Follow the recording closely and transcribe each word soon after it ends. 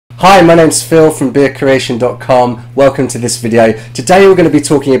Hi, my name's Phil from beercreation.com. Welcome to this video. Today we're going to be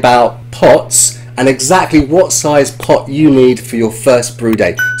talking about pots and exactly what size pot you need for your first brew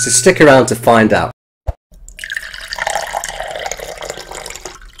day. So stick around to find out.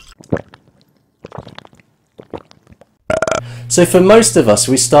 So for most of us,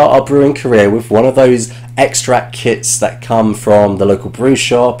 we start our brewing career with one of those extract kits that come from the local brew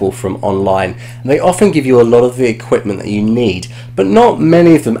shop or from online. And they often give you a lot of the equipment that you need, but not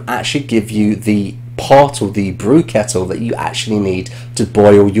many of them actually give you the pot or the brew kettle that you actually need to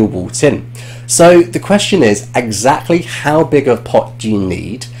boil your wort in. So the question is, exactly how big a pot do you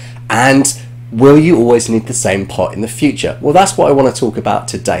need, and will you always need the same pot in the future? Well, that's what I want to talk about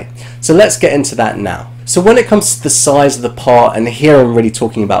today. So let's get into that now. So when it comes to the size of the pot, and here I'm really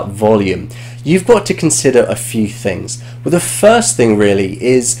talking about volume, you've got to consider a few things. Well, the first thing really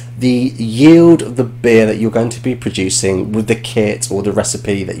is the yield of the beer that you're going to be producing with the kit or the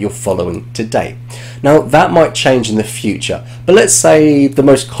recipe that you're following today. Now that might change in the future, but let's say the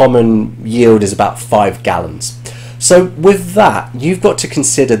most common yield is about 5 gallons. So with that, you've got to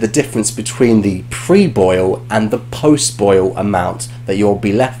consider the difference between the pre-boil and the post-boil amount that you'll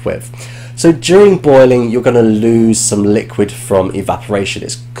be left with. So during boiling, you're going to lose some liquid from evaporation.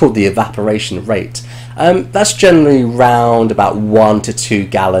 It's called the evaporation rate. That's generally around about 1 to 2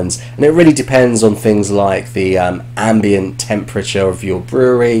 gallons, and it really depends on things like the ambient temperature of your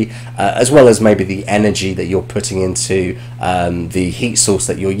brewery, as well as maybe the energy that you're putting into the heat source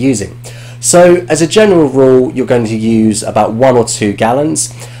that you're using. So as a general rule, you're going to use about 1 or 2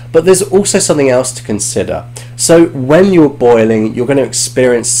 gallons, but there's also something else to consider. So when you're boiling, you're going to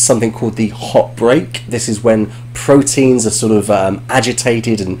experience something called the hot break. This is when proteins are sort of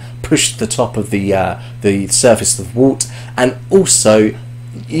agitated and pushed to the top of the surface of the wort, and also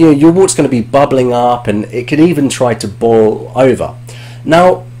your wort's going to be bubbling up, and it could even try to boil over.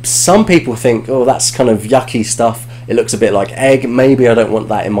 Now, some people think, oh, that's kind of yucky stuff. It looks a bit like egg. Maybe I don't want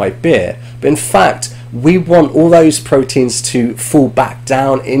that in my beer. But in fact, we want all those proteins to fall back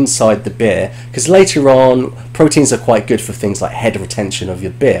down inside the beer, because later on proteins are quite good for things like head retention of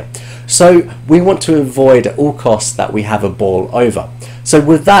your beer. So we want to avoid at all costs that we have a boil over. So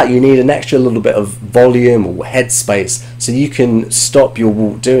with that, you need an extra little bit of volume or head space so you can stop your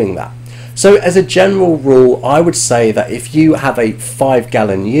wort doing that. So as a general rule, I would say that if you have a 5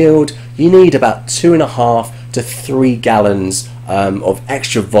 gallon yield, you need about 2.5 to 3 gallons of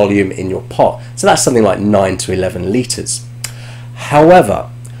extra volume in your pot. So that's something like 9 to 11 litres. However,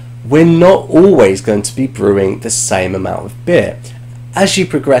 we're not always going to be brewing the same amount of beer. As you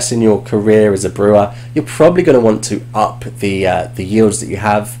progress in your career as a brewer, you're probably going to want to up the yields that you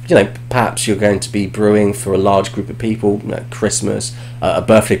have. Perhaps you're going to be brewing for a large group of people, Christmas, a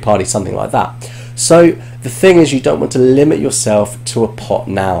birthday party, something like that. So the thing is, you don't want to limit yourself to a pot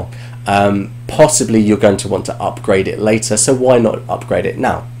now. Possibly you're going to want to upgrade it later, so why not upgrade it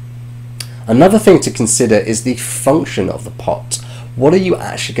now? Another thing to consider is the function of the pot. What are you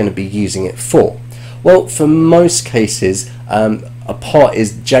actually going to be using it for? Well, for most cases, a pot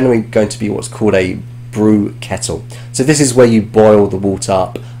is generally going to be what's called a brew kettle. So this is where you boil the wort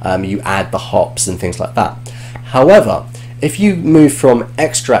up, you add the hops and things like that. However, if you move from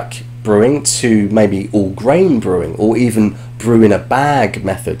extract brewing to maybe all grain brewing, or even brew in a bag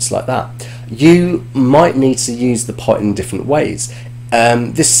methods like that, you might need to use the pot in different ways.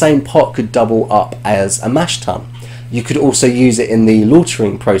 This same pot could double up as a mash tun. You could also use it in the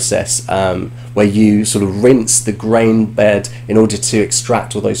lautering process, where you sort of rinse the grain bed in order to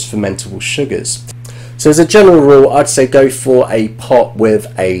extract all those fermentable sugars. So as a general rule, I'd say go for a pot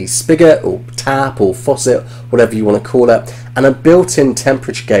with a spigot or tap or faucet, whatever you want to call it, and a built-in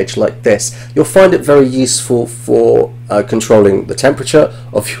temperature gauge like this. You'll find it very useful for controlling the temperature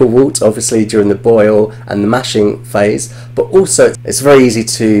of your wort, obviously during the boil and the mashing phase, but also it's very easy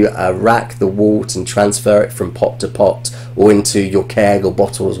to rack the wort and transfer it from pot to pot or into your keg or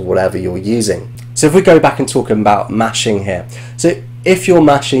bottles or whatever you're using. So if we go back and talk about mashing here, so if you're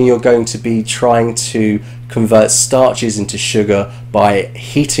mashing, you're going to be trying to convert starches into sugar by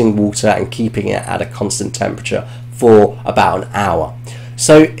heating water and keeping it at a constant temperature for about an hour.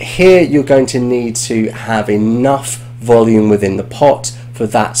 So here you're going to need to have enough volume within the pot for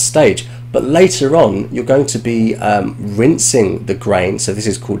that stage. But later on, you're going to be rinsing the grain, so this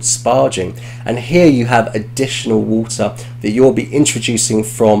is called sparging, and here you have additional water that you'll be introducing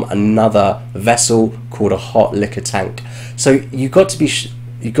from another vessel called a hot liquor tank. So you've got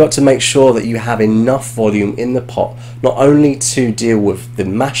to make sure that you have enough volume in the pot, not only to deal with the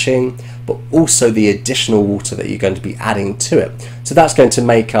mashing, but also the additional water that you're going to be adding to it. So that's going to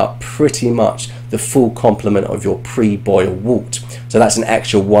make up pretty much the full complement of your pre-boil wort. So that's an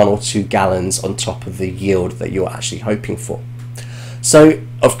extra 1 or 2 gallons on top of the yield that you're actually hoping for. So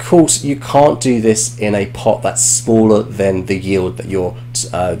of course you can't do this in a pot that's smaller than the yield that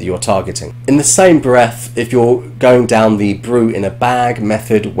you're targeting. In the same breath, if you're going down the brew in a bag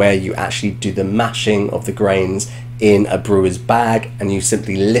method, where you actually do the mashing of the grains in a brewer's bag and you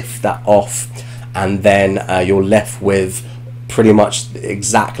simply lift that off, and then you're left with pretty much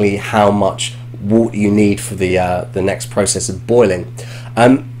exactly how much wort you need for the next process of boiling.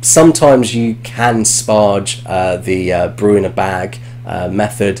 Sometimes you can sparge the brew in a bag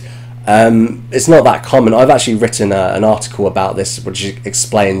method. It's not that common. I've actually written an article about this which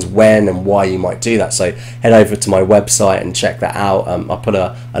explains when and why you might do that, so head over to my website and check that out. I'll put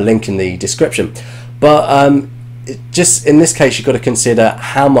a link in the description. But just in this case, you've got to consider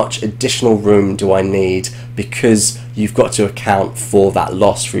how much additional room do I need, because you've got to account for that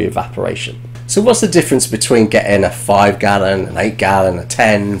loss through evaporation. So what's the difference between getting a 5 gallon, an 8 gallon, a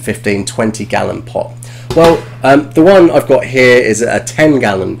 10, 15, 20 gallon pot? Well, the one I've got here is a 10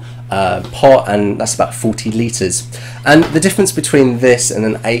 gallon pot, and that's about 40 litres. And the difference between this and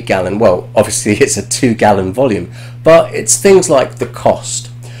an 8 gallon, well, obviously it's a 2 gallon volume, but it's things like the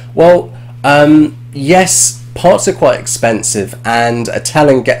cost. Well, yes, pots are quite expensive, and a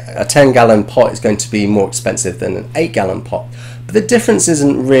 10 gallon pot is going to be more expensive than an 8 gallon pot. But the difference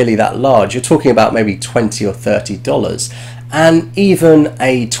isn't really that large. You're talking about maybe $20 or $30. And even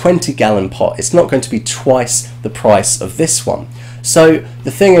a 20 gallon pot, it's not going to be twice the price of this one. So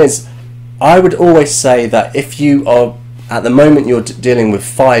the thing is, I would always say that if you are, at the moment you're dealing with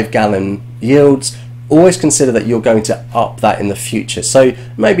 5 gallon yields, always consider that you're going to up that in the future. So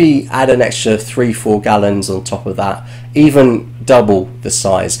maybe add an extra 3-4 gallons on top of that, even double the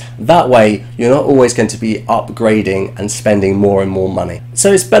size. That way you're not always going to be upgrading and spending more and more money.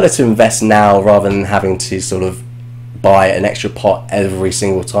 So it's better to invest now rather than having to sort of buy an extra pot every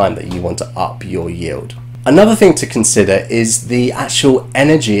single time that you want to up your yield. Another thing to consider is the actual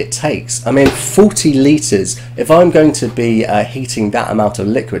energy it takes. I mean, 40 litres, if I'm going to be heating that amount of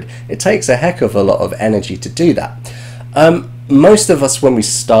liquid, it takes a heck of a lot of energy to do that. Most of us, when we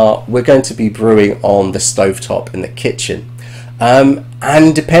start, we're going to be brewing on the stovetop in the kitchen.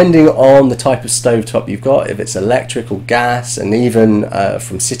 And depending on the type of stovetop you've got, if it's electric or gas, and even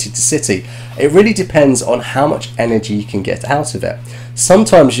from city to city, it really depends on how much energy you can get out of it.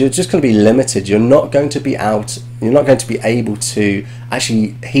 Sometimes you're just going to be limited. You're not going to be able to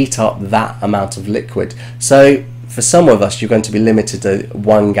actually heat up that amount of liquid. So for some of us, you're going to be limited to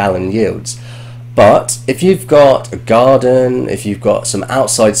 1 gallon yields. But if you've got a garden, if you've got some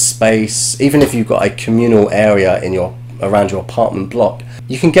outside space, even if you've got a communal area around your apartment block,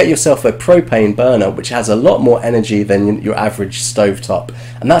 you can get yourself a propane burner which has a lot more energy than your average stovetop,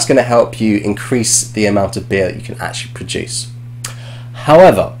 and that's going to help you increase the amount of beer that you can actually produce.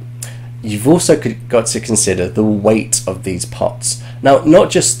 However, you've also got to consider the weight of these pots. Now, not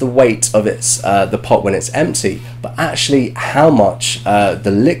just the weight of the pot when it's empty, but actually how much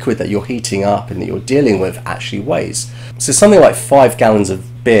the liquid that you're heating up and that you're dealing with actually weighs. So something like 5 gallons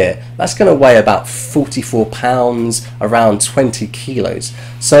of beer, that's going to weigh about 44 pounds, around 20 kilos.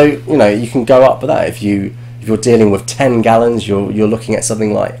 So you can go up with that. If you're dealing with 10 gallons, you're looking at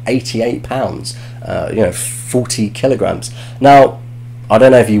something like 88 pounds, 40 kilograms. Now, I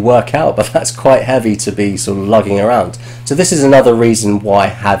don't know if you work out, but that's quite heavy to be sort of lugging around. So this is another reason why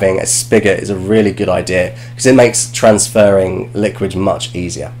having a spigot is a really good idea, because it makes transferring liquid much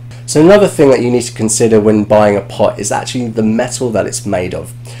easier. So another thing that you need to consider when buying a pot is actually the metal that it's made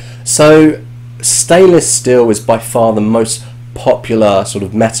of. So stainless steel is by far the most popular sort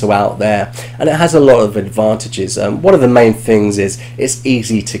of metal out there, and it has a lot of advantages. One of the main things is it's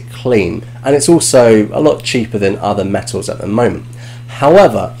easy to clean, and it's also a lot cheaper than other metals at the moment.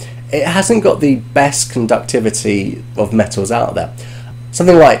 However, it hasn't got the best conductivity of metals out there.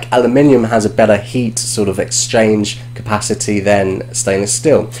 Something like aluminium has a better heat sort of exchange capacity than stainless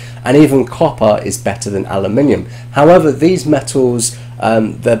steel, and even copper is better than aluminium. However, these metals,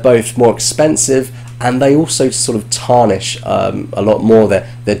 they're both more expensive, and they also sort of tarnish a lot more.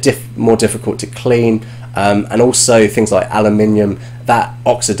 They're more difficult to clean, and also things like aluminium, that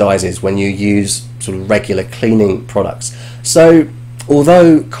oxidizes when you use sort of regular cleaning products. So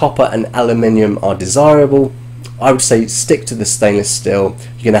although copper and aluminium are desirable, I would say stick to the stainless steel.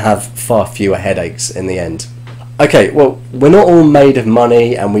 You're going to have far fewer headaches in the end. Okay, well, we're not all made of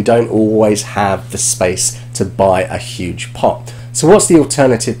money, and we don't always have the space to buy a huge pot. So what's the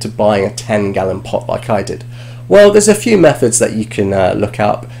alternative to buying a 10 gallon pot like I did? Well, there's a few methods that you can look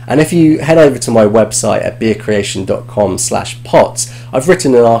up, and if you head over to my website at beercreation.com/pots, I've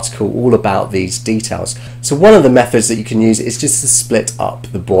written an article all about these details. So one of the methods that you can use is just to split up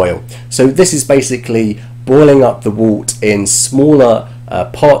the boil. So this is basically boiling up the wort in smaller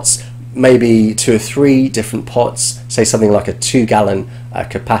pots, maybe 2 or 3 different pots, say something like a 2-gallon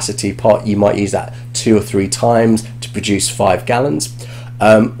capacity pot. You might use that 2 or 3 times to produce 5 gallons.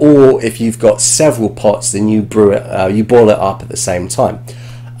 Or if you've got several pots, then you boil it up at the same time.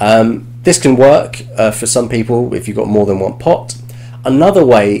 This can work for some people if you've got more than one pot. Another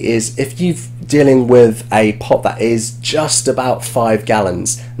way is if you're dealing with a pot that is just about 5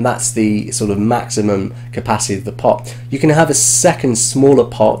 gallons, and that's the sort of maximum capacity of the pot, you can have a second smaller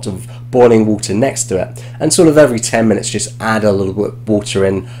pot of boiling water next to it, and sort of every 10 minutes just add a little bit of water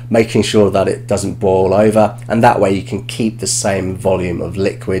in, making sure that it doesn't boil over, and that way you can keep the same volume of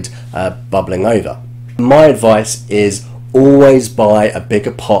liquid bubbling over. My advice is always buy a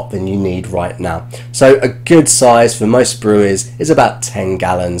bigger pot than you need right now. So a good size for most brewers is about 10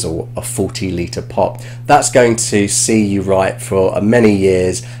 gallons or a 40-litre pot. That's going to see you right for many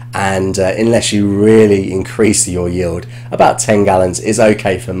years, and unless you really increase your yield, about 10 gallons is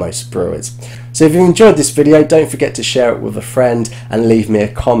okay for most brewers. So if you enjoyed this video, don't forget to share it with a friend and leave me a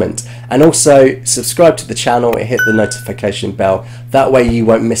comment. And also subscribe to the channel and hit the notification bell. That way you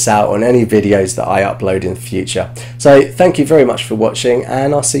won't miss out on any videos that I upload in the future. So thank you very much for watching,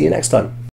 and I'll see you next time.